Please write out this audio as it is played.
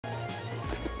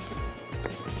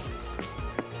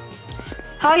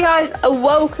Hi guys, and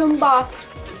welcome back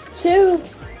to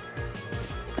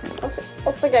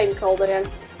what's the game called again?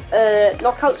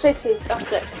 Knockout City.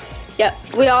 That's it. Yeah,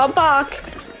 we are back,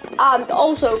 and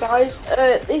also guys,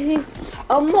 this is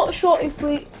I'm not sure if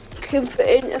we can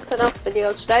fit in a FNAF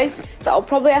video today, but I'll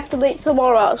probably have to make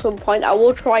tomorrow at some point. I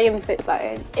will try and fit that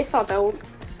in. If I don't,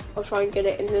 I'll try and get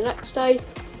it in the next day.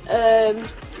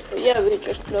 But yeah, we're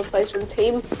just gonna play some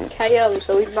Team KO,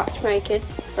 so we're matchmaking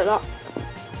for that.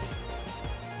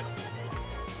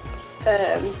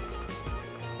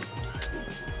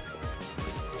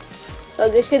 So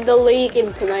this is the league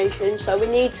information. So we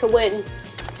need to win.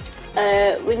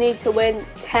 We need to win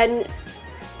 10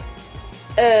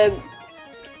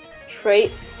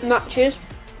 straight matches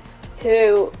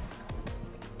to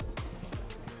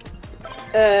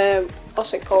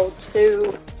what's it called,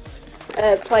 to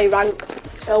play ranked.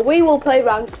 So we will play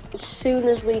ranked as soon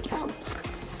as we can.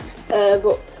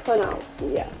 But for now,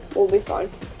 yeah, we'll be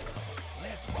fine.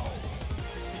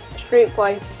 Street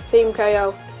play, Team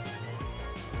KO.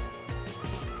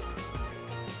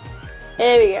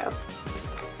 Here we go.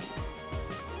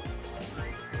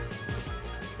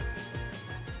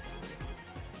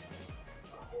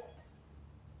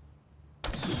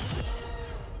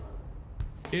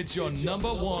 It's your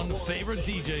 #1 favorite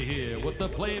DJ here with the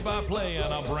play-by-play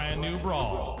on a brand new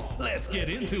Brawl. Let's get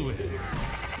into it.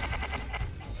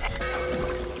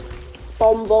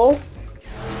 Bomb ball.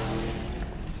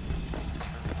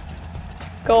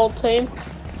 Gold team.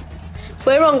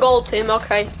 We're on gold team,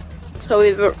 okay. So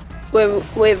we're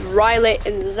with Riley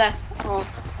and Zeph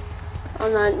off.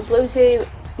 And then blue team,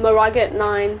 Maragat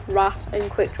 9, Rat and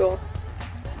Quick Draw.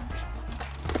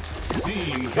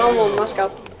 Team Round KO. one, let's go.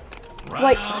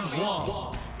 Round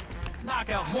one. Knock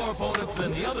out more opponents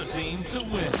than the other team to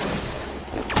win.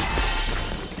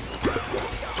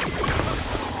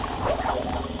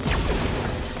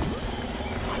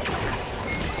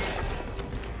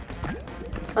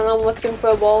 And I'm looking for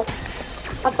a ball.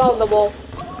 I found the ball.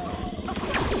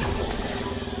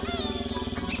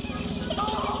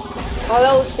 I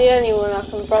don't see anyone I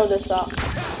can throw this at.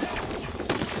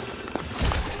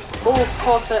 Oh,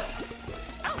 caught it.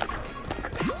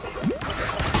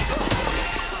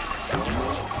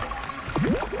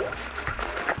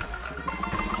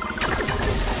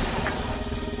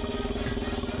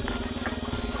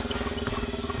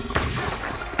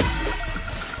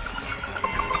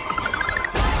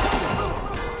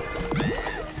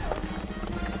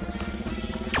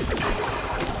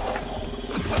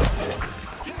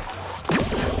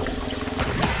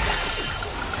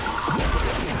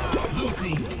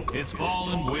 Is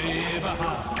falling way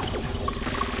behind.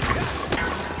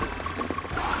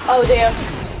 Oh dear.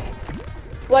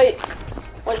 Wait,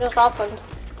 what just happened?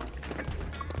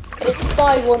 It's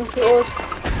 5-1 to us,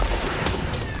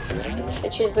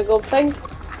 which is a good thing.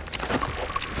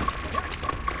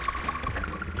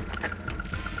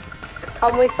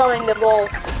 Can we find the ball?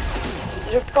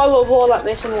 Just throw a ball at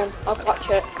me, someone. I'll catch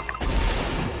it.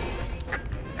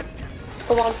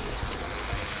 Come on.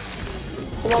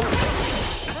 Come on.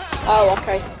 Oh,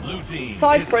 okay.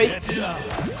 5-3.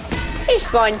 It's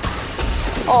fine.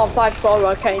 Oh, 5-4.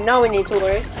 Okay, now we need to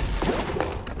worry.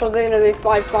 Probably gonna be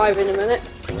 5-5 in a minute.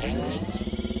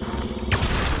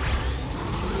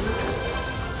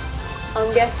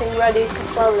 I'm getting ready to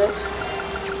throw this.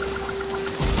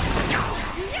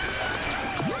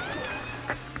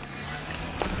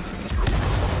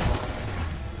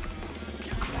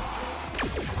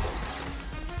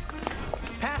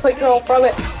 Quick draw, throw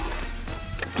it.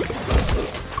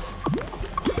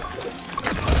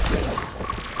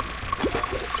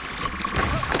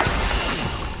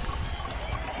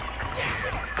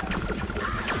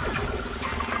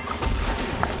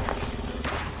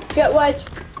 Get Wedge.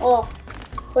 Oh,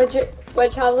 Wedge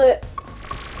has it.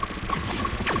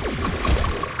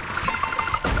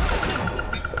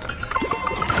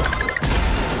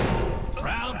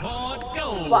 Round point,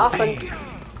 goal. What happened?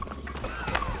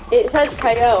 It says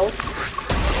KO.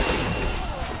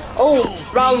 Oh,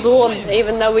 round one,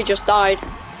 even though we just died.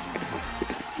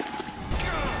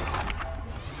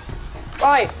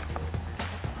 Right.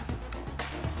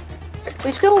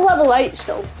 We're still level 8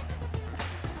 still.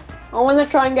 I want to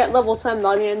try and get level 10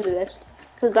 by the end of this,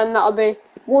 because then that'll be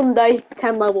one day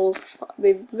 10 levels. That'll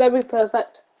be very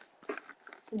perfect.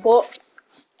 But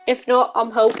if not,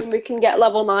 I'm hoping we can get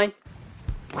level 9.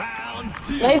 Round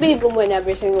two. Maybe even win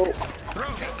every single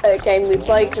game we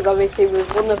play, because obviously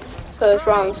we've won the first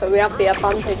round, so we have the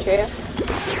advantage here.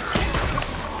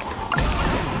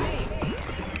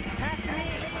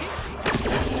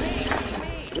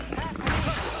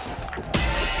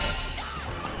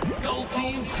 Gold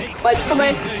team takes Wedge, come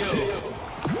in.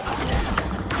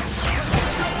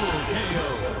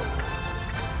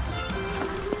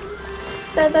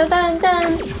 Dun, dun, dun,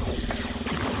 dun.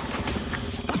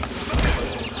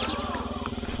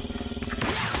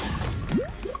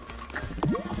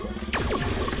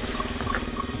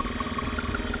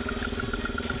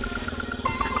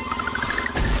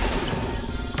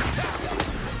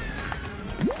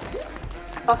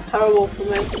 That's terrible for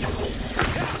me.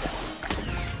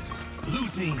 Blue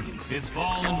team is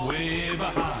falling way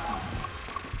behind.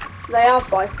 They have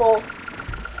by 4.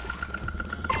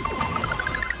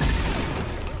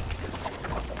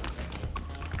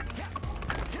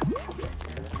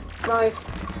 Nice.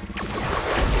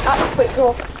 That's a quick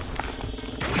draw.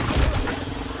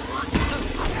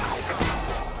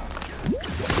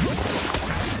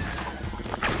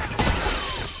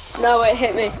 No, it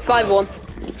hit me. 5-1.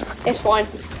 It's fine.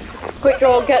 Quick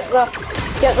draw, get there.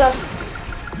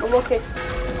 I'm lucky.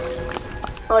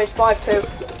 Oh, it's 5-2.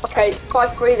 Okay,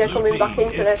 5-3, they're coming back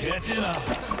into this.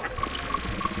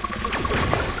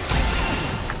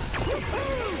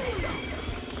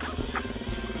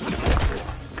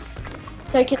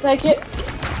 Take it.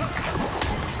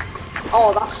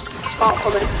 Oh, that's smart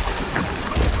coming.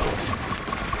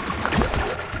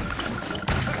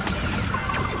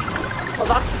 Oh,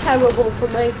 that's terrible for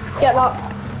me. Get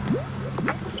that.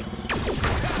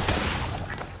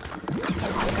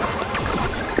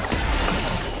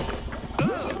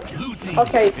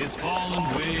 Okay. Is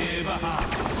falling way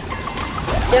behind.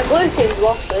 Yeah, blue team's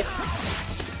lost this.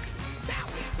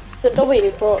 It's a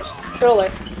W for us, surely.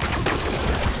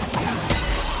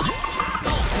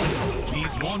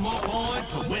 Needs one more point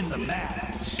to win the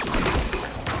match.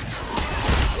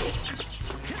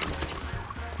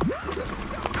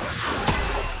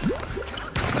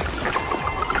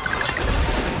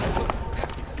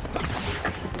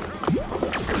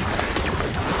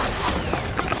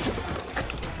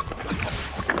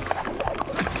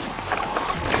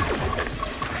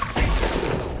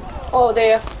 Oh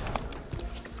dear.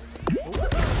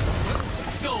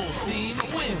 Gold team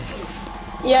wins.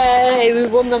 Yay, we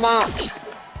won the match.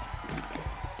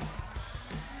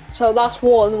 So that's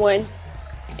 1 win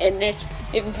in this,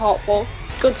 in part 4.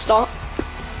 Good start.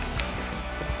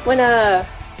 Winner.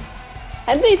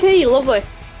 MVP, lovely.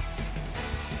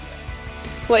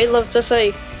 What you love to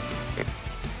see.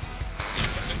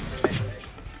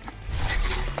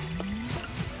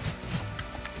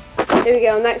 Here we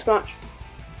go, next match.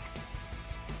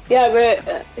 Yeah,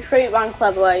 we're straight rank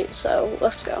level 8, so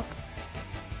let's go.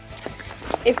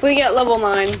 If we get level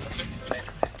 9,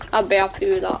 I'd be happy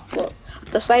with that, but at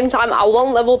the same time, I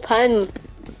want level 10.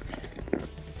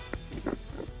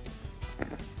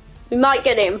 We might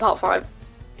get it in part 5.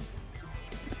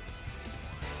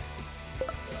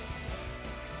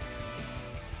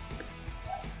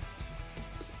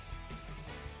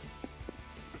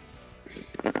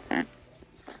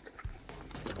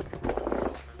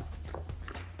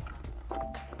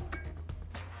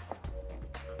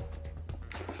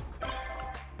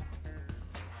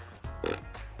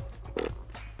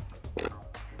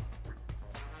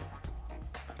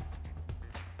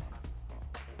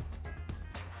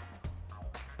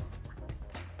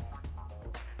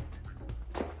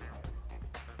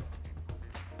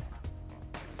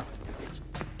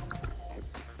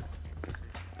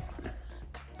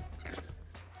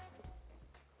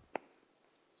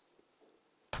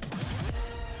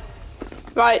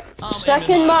 Right,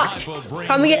 second match.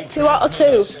 Can we get 2 out of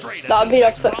 2? That'd be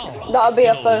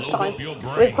our first time.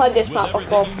 We've played this map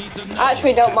before. I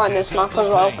actually don't mind this map as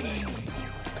well.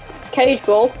 Cage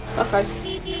ball. Okay.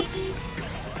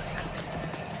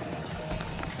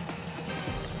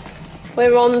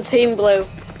 We're on Team Blue.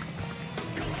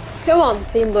 Come on,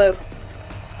 Team Blue.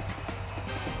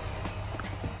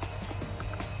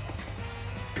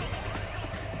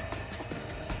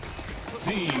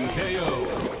 Team KO.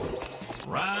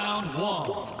 Round 1.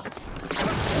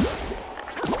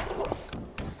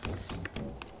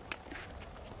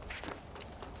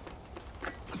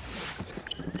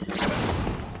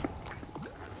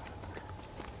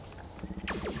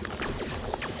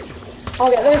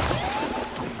 I'll get this.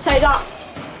 Take that.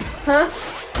 Huh?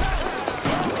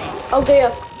 Oh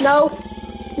dear. No.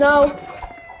 No.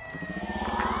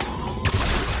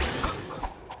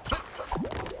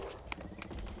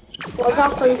 What's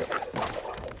happened?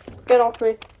 Get off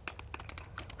me.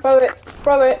 Throw it.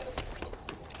 Throw it.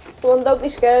 Come on, don't be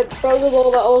scared. Throw the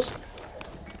ball at us.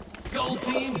 Gold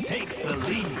team takes the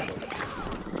lead.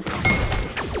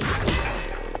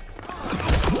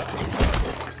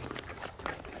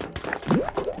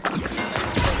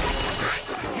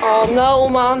 Oh no,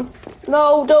 man.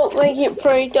 No, don't make it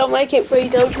free. Don't make it free.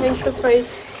 Don't change the free.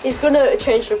 He's gonna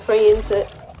change the free, isn't it?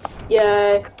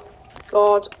 Yeah.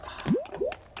 God.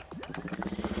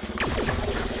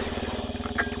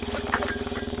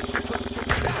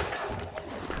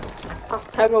 That's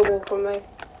terrible for me.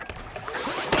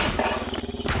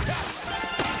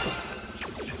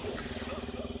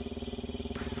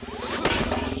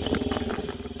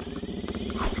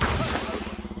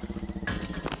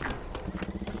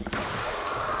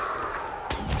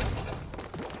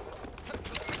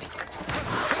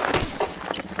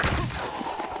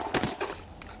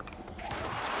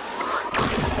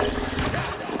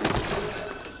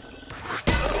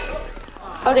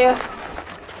 Oh dear.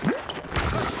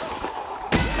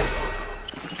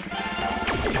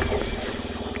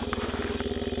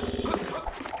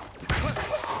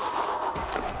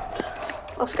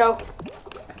 Let's go.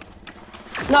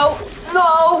 No,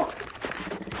 no!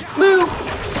 Move!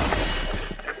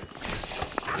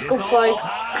 Let's go play.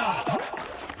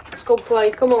 Let's go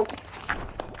play, come on.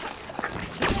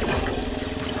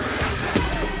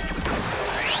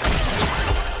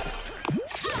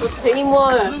 Good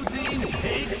teamwork. Blue team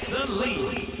takes the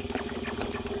lead.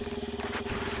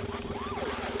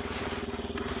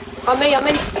 I'm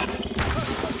in.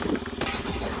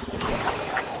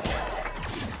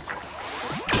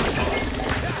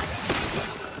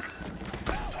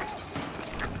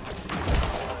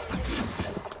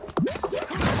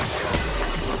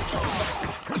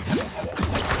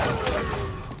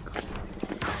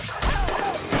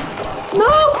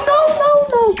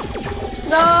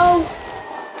 No!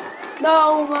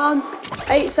 No, man.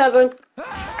 8-7.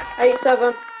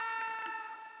 8-7.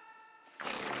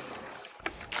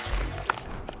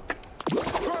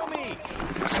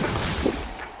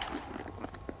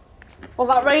 Will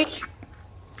that reach?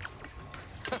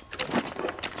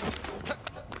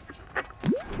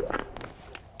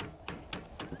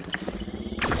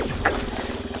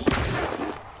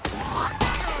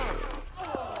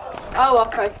 Oh,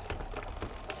 okay.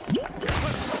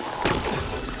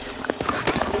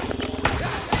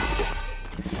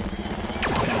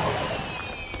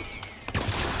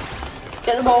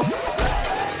 Get the ball.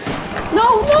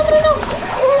 No, no, no, no.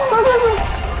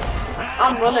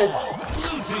 I'm running.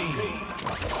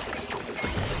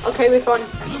 Okay, we've gone.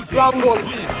 Round one.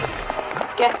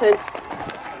 Get in.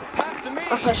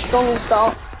 That's a strong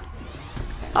start.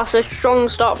 That's a strong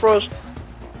start for us.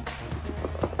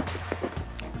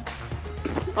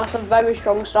 That's a very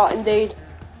strong start indeed.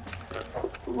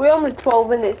 We're only 12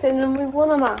 minutes in and we've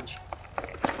won a match.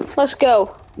 Let's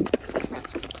go.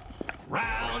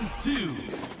 Round two.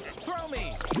 Throw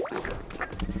me.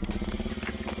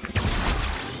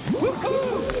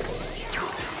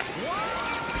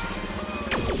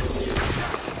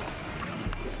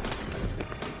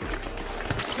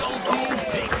 Gold team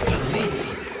takes the lead.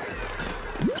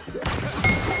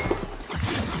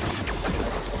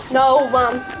 No,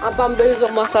 man. I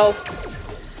bamboozled myself.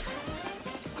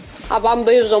 I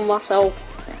bamboozled myself.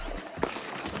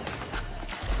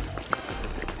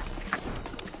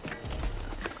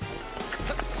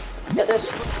 Get this.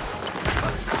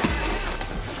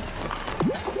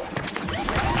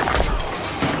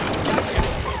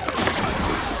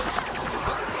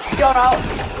 You're out.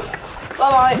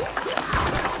 Bye-bye.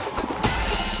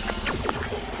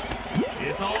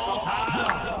 It's all time.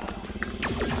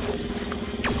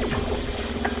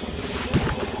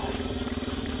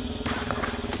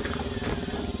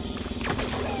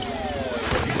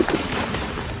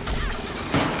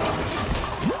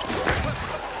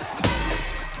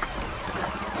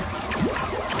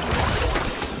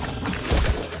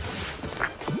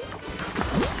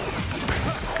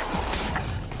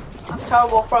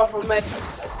 Terrible throw from me.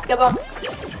 Get back.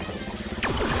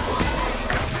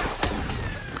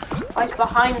 He's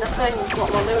behind the thing, is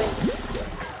what we're doing.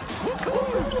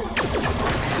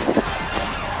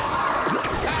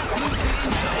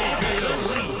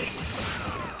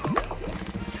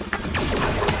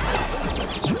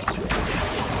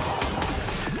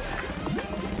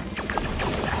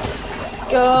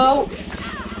 Go.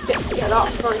 Get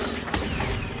that, nice.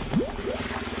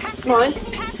 Mine.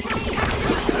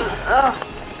 No!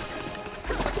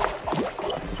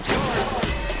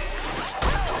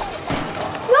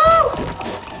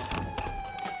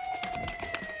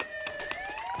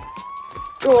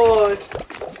 Good.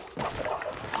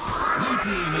 Blue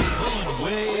team is pulling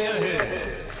way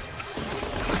ahead.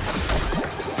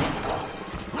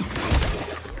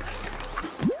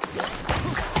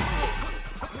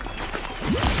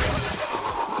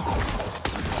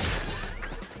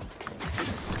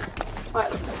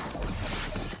 Right.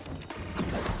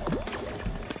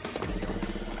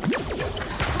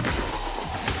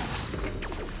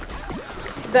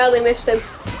 Barely missed him.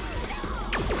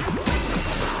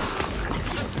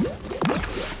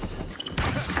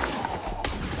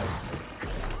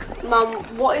 Man,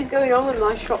 what is going on with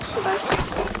my shots today?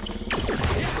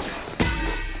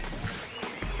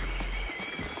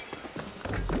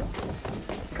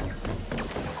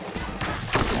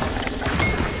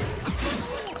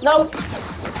 No.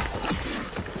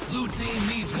 Blue team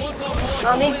needs one more point.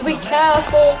 I need to be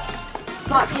careful.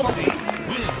 Match Blue one. team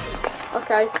wins.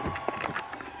 Okay.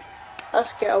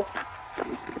 Let's go.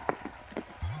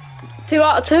 2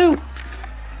 out of 2.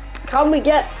 Can we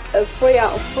get a 3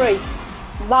 out of 3?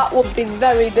 That would be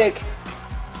very big.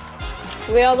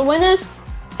 We are the winners.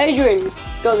 Adrian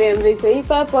got the MVP.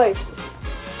 Fair play.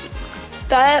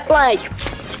 Fair play.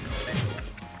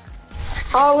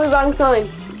 Are we ranked 9?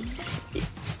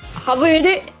 Have we hit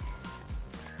it?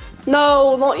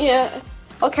 No, not yet.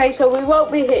 Okay, so we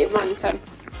won't be hitting rank 10.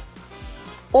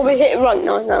 We'll be hitting rank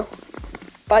 9 now.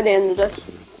 By the end of this.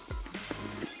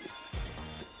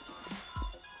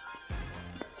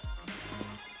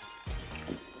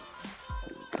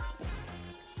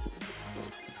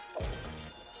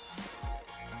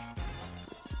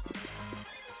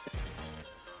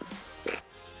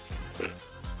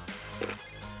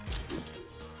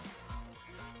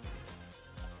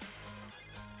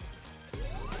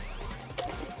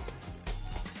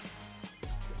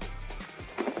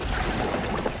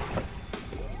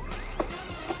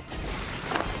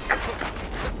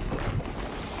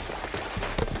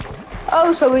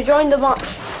 Oh, so we joined the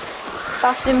match.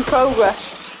 That's in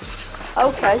progress.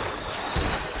 Okay.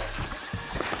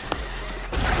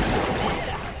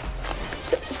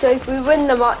 So if we win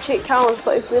the match, it counts,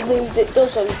 but if we lose, it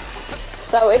doesn't.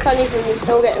 So if anything, we're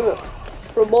still getting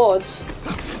rewards.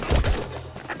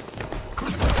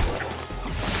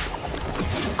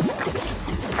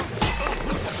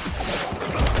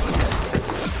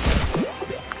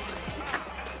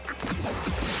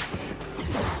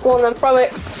 Go on then, throw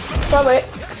it. Throw it.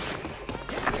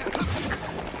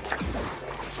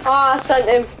 Ah, I sent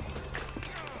him.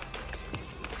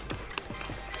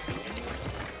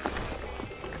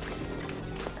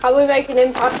 Can we make an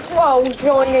impact? Whoa,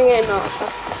 joining in. That's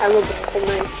terrible for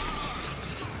me.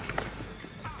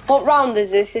 What round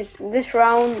is this? Is this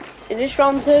round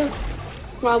 2?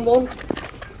 Round 1?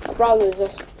 What round is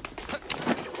this?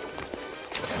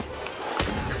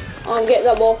 Oh, I'm getting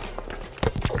that ball.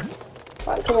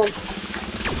 Right, come on.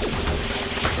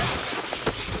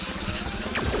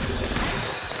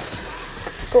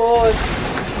 Good.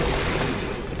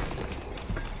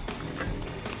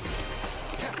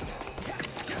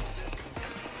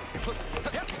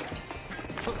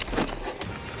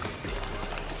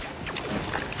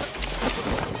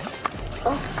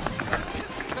 Oh.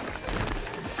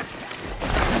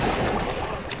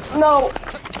 No.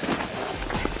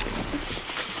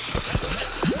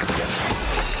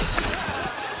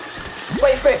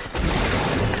 Wait for it.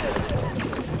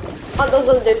 That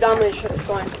doesn't do damage, it's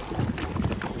fine.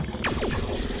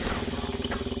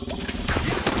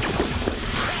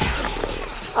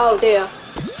 Oh dear.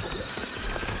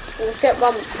 Let's get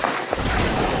bumped.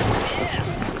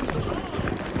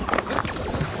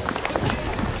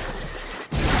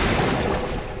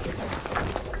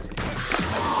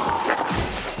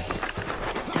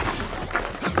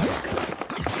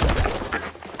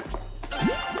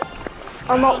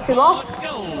 I knocked him off.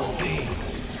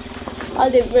 I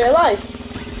didn't realise.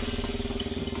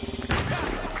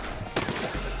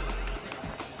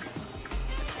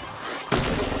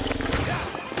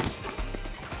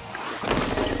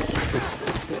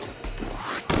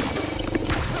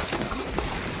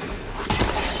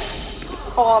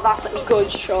 Oh, that's a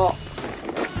good shot.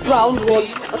 Round 1.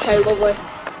 Okay, lovely.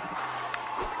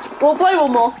 We'll play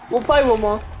one more. We'll play one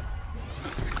more.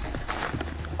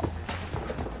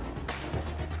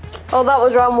 Oh, that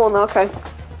was round 1. Okay.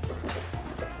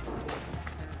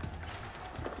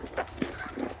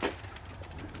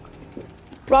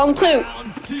 Round 2.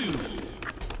 Round 2.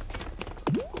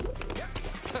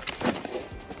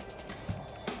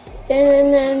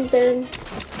 Dun, dun, dun.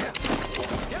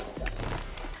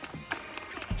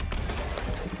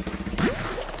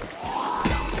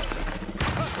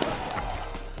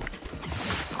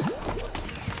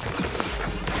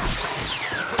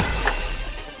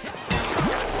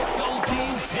 Gold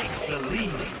team takes the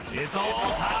lead. It's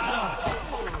all tied up.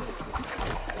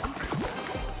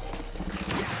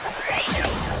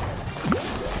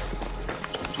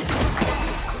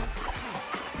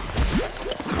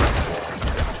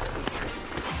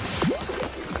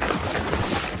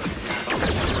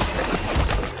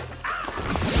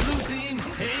 Blue team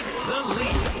takes the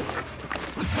lead.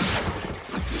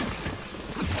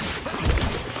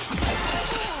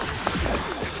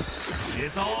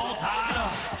 It's all tied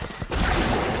up.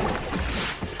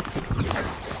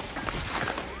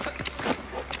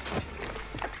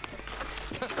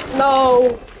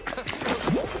 No.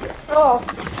 Oh.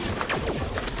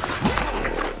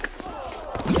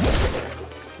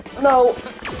 No.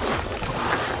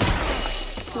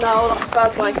 No, that's fair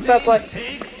play. Fair play.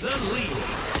 Takes the lead.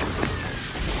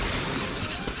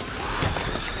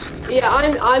 Yeah,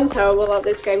 I'm terrible at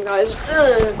this game, guys.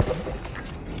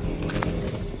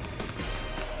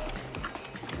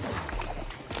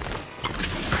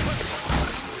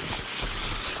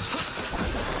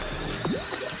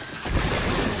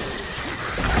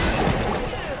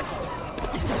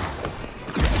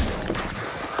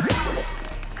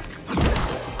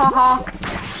 Haha.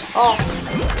 Oh.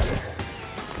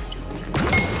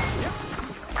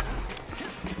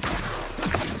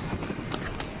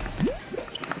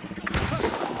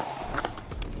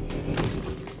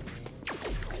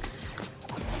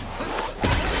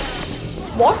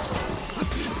 What?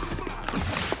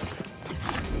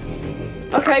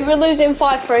 Okay, we're losing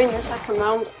 5-3 in the second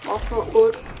round. That's not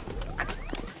good.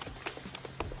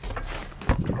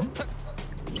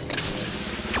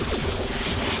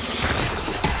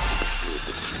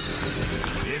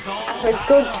 It's all That's a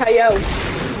good KO.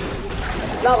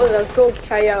 That was a good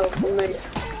KO for me.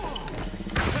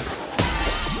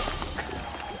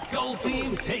 Gold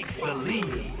team takes the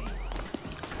lead.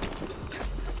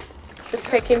 Just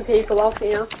picking people off,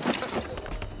 you know.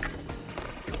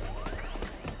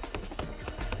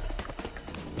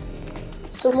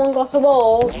 Someone got a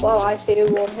ball. Well, I see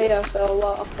one here, so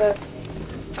I'll have to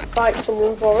fight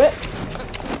someone for it.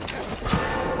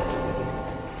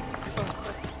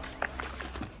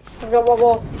 I've got my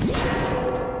ball.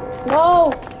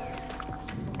 No!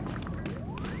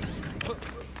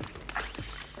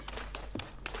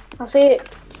 I see it.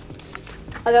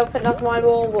 I don't think that's my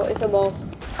ball, but it's a ball.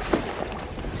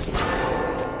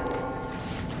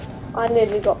 I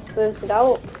nearly got booted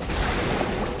out.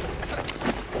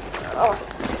 Oh.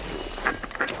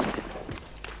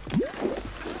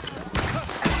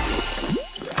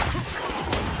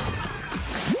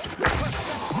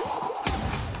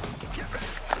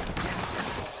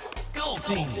 Gold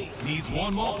team needs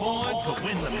one more point to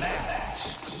win the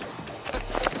match.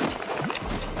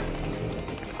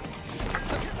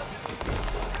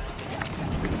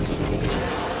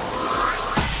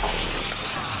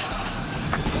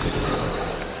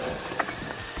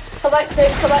 Collect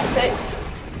it, collect it.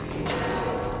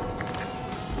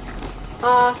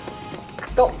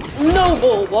 Got no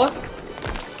ball, what?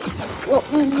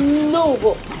 Got no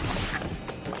ball.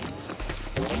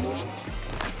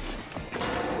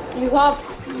 You have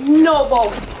no ball.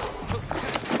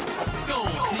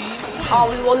 Gold team wins. Oh,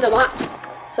 we won the match,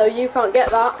 so you can't get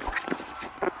that.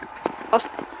 That's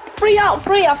 3 out of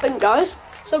 3, I think, guys.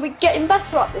 So we're getting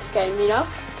better at this game, you know?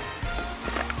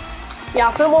 Yeah,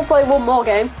 I think we'll play one more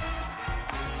game.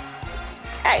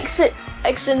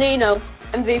 Exanino,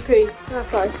 MVP.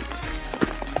 Okay.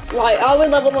 Right, are we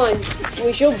level 9?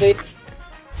 We should be.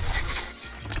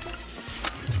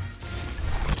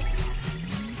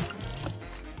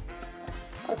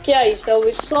 Okay, so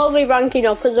we're slowly ranking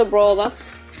up as a brawler.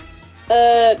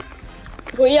 But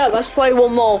yeah, let's play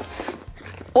one more.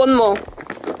 One more.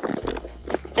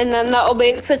 And then that'll be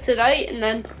it for today, and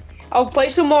then I'll play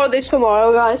some more of this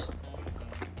tomorrow, guys.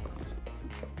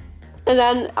 And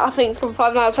then I think some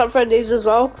Five Nights at Freddy's as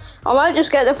well. I might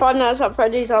just get the Five Nights at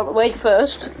Freddy's out of the way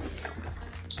first,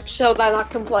 so then I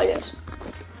can play this.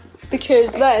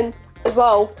 Because then, as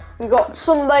well, we've got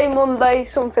Sunday, Monday,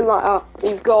 something like that.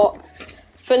 We've got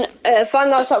Five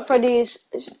Nights at Freddy's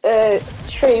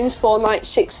streams for night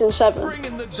 6 and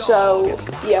 7. So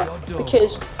yeah,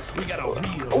 because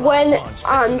when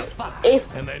and if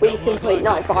we complete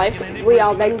night 5, we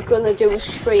are then gonna do a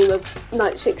stream of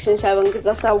night 6 and 7 because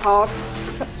that's how hard.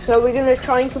 So we're gonna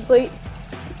try and complete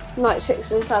night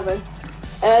 6 and 7.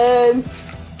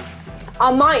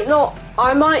 I might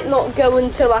not go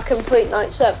until I complete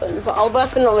night 7, but I'll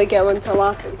definitely go until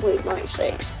I complete night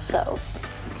 6. So,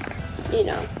 you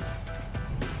know.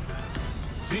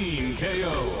 Team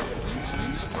KO.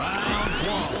 Round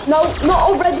 1. No, not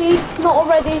already, not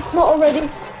already, not already.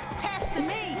 Pass to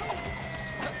me.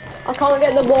 I can't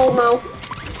get the ball now.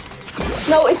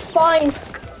 No, it's fine.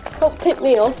 Don't pick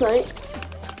me up, mate.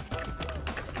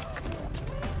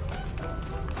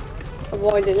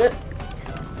 Avoiding it.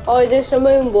 Oh, is this a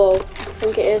moon ball? I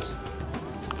think it is.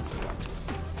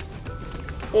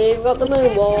 Yeah, you've got the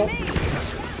moon ball.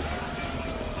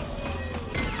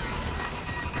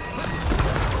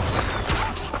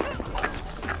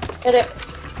 Get it.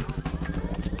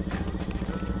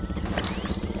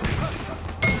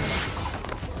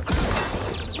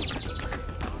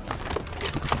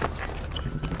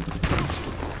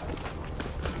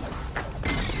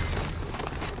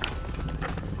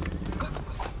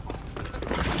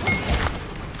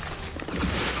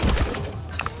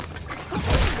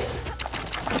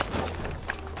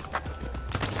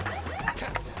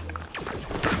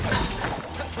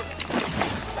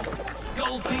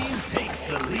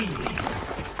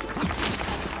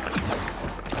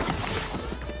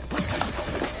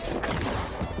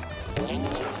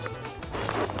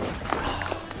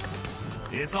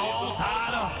 It's all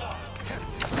tied up.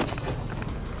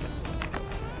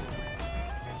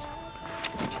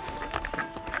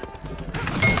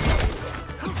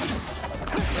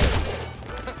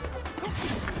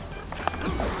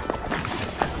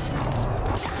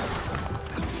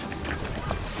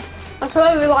 That's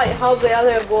why we like hardly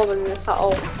any woman in this at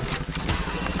all.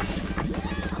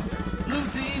 Blue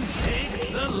team takes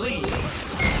the lead.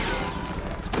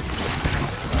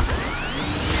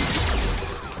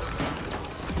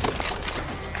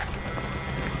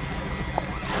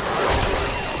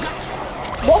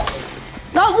 What?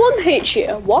 That one hits you?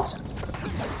 What?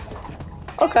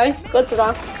 Okay, good to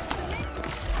know.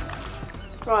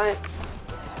 Right.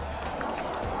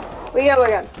 We go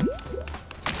again.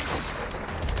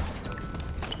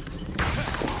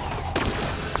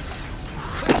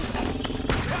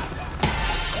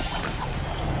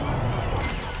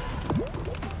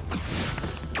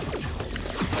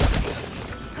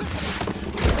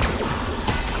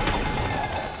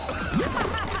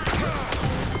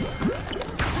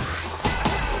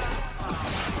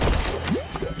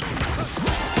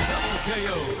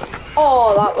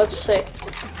 Oh, that was sick.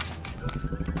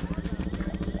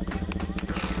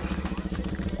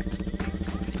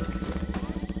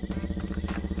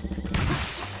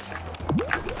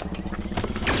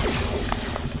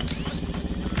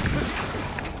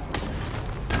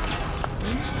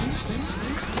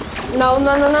 No,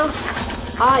 no, no, no.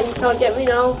 Ah, you can't get me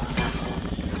now.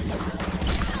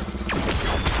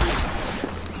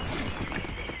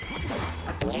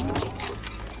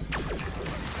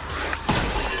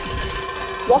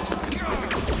 What?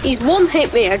 He's one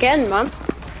hit me again, man.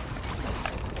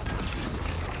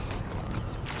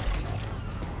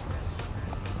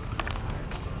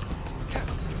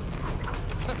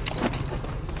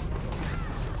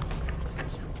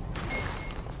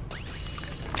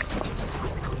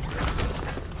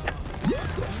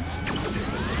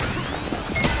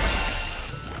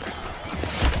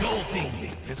 Gold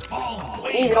team is falling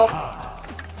way He's off.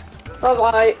 behind.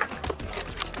 Bye-bye.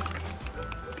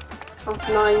 That's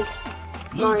nice.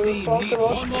 Blue team needs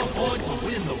possible. one more point to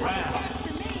win the round.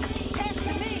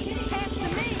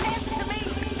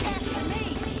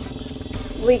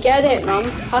 We get it, man.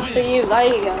 Pass for you. There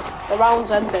you go. The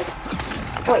round's ended.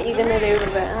 What are you gonna do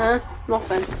with it, huh?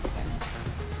 Nothing.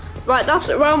 Right, that's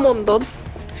round 1 done.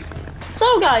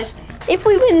 So, guys, if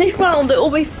we win this round, it will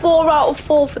be 4 out of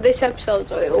 4 for this episode.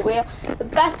 So it will be the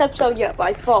best episode yet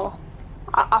by far.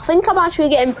 I think I'm actually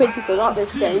getting pretty good at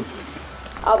this game.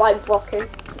 I like blocking.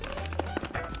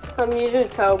 I'm usually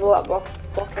terrible at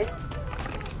blocking.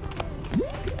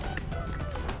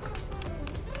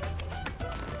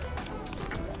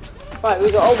 Right,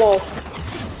 we got a wall.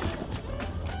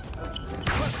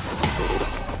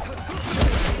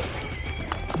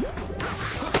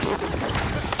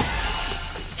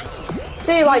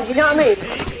 See, like, you know what I mean?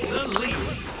 Takes the lead.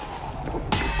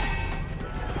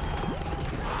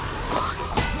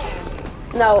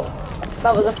 No,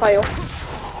 that was a fail.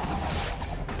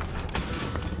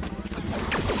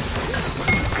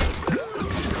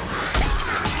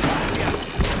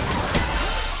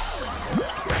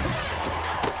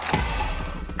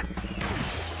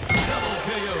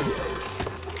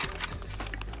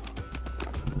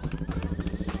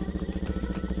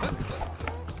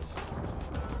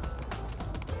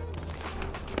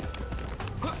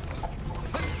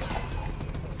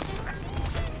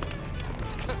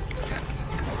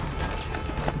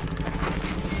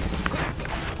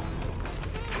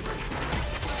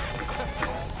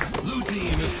 Blue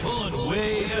team is pulling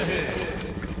way ahead.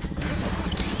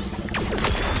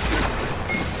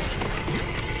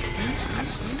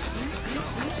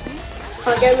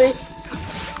 Can't get me.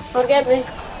 Can't get me.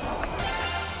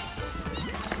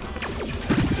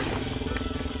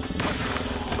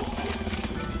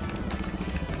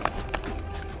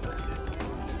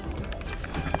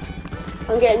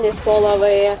 I'm getting this ball over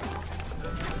here.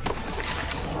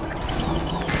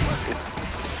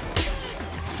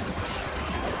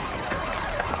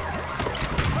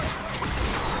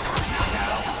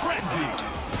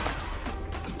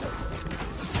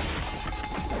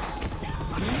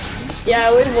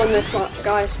 Yeah, we've won this one,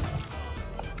 guys.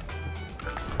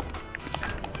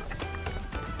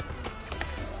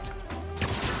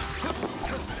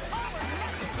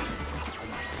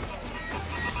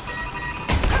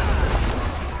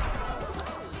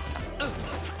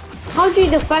 How do you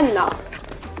defend that?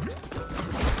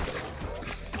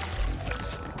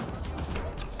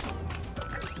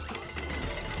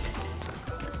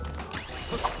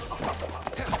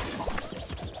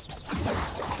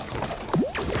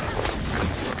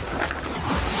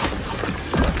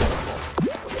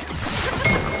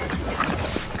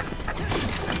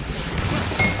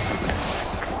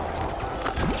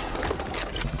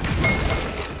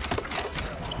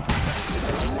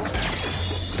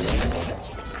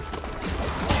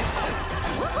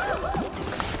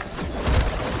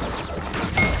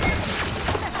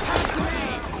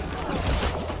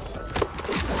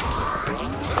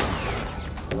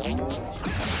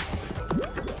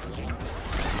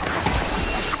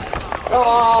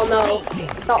 Oh no,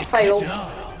 that failed.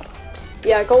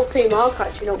 Yeah, gold team are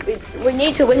catching up. We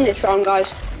need to win this round,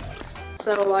 guys.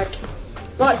 So like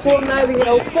 4, there we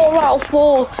go. 4 out of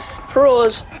 4 for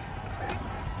us.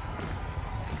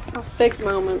 Big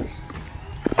moments.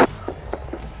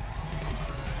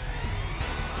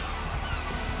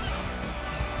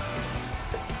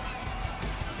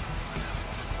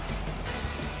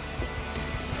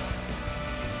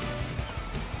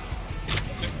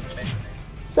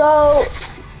 So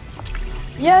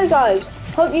yeah, guys,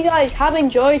 hope you guys have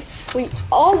enjoyed. We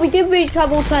did reach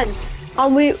level 10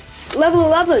 and we level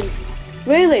 11.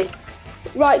 Really?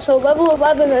 Right, so level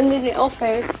 11 ending it off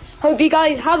here. Hope you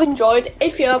guys have enjoyed.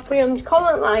 If you have, please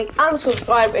comment, like and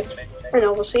subscribe, and I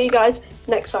will see you guys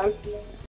next time.